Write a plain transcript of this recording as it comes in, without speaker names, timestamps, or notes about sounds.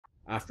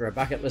After a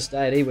bucket list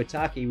day at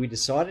Iwataki, we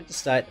decided to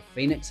stay at the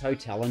Phoenix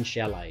Hotel and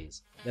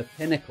Chalets, the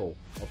pinnacle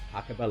of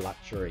Hakuba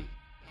luxury.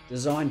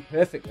 Designed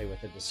perfectly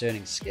with a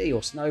discerning ski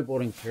or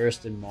snowboarding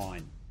tourist in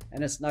mind,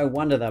 and it's no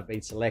wonder they've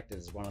been selected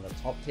as one of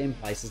the top 10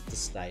 places to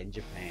stay in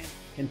Japan.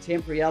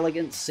 Contemporary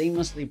elegance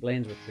seamlessly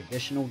blends with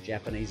traditional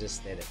Japanese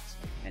aesthetics,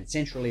 and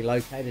centrally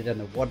located in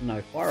the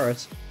Wadeno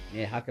Forest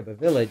near Hakuba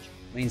village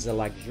means the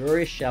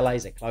luxurious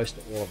chalets are close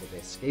to all of the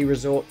best ski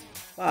resorts,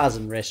 bars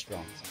and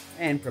restaurants,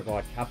 and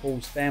provide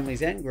couples,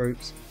 families and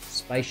groups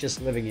spacious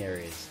living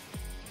areas,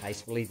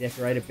 tastefully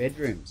decorated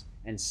bedrooms,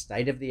 and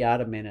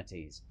state-of-the-art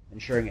amenities,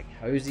 ensuring a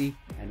cozy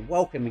and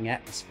welcoming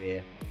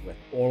atmosphere with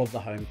all of the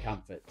home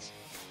comforts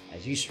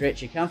as you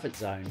stretch your comfort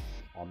zone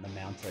on the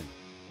mountain.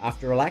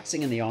 After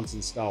relaxing in the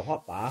onsen-style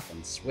hot bath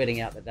and sweating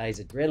out the day's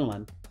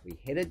adrenaline, we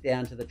headed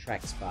down to the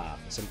track spa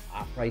for some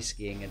Après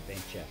Skiing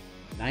Adventure.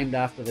 Named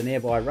after the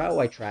nearby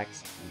railway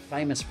tracks and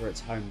famous for its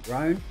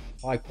homegrown,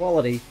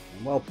 high-quality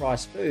and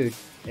well-priced food,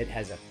 it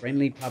has a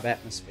friendly pub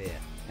atmosphere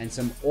and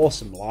some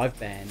awesome live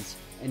bands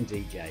and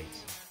DJs.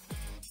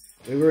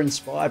 We were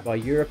inspired by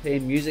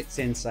European music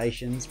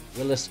sensations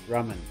Willis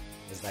Drummond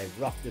as they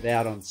rocked it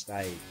out on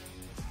stage.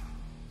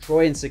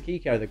 Troy and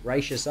Sakiko, the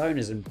gracious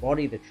owners,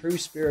 embody the true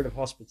spirit of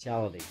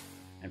hospitality,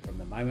 and from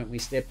the moment we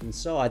stepped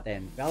inside, they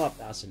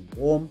enveloped us in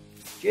warm,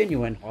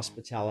 genuine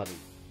hospitality.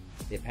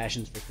 Their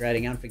passions for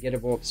creating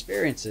unforgettable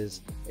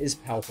experiences is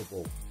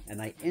palpable, and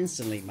they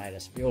instantly made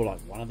us feel like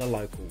one of the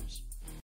locals.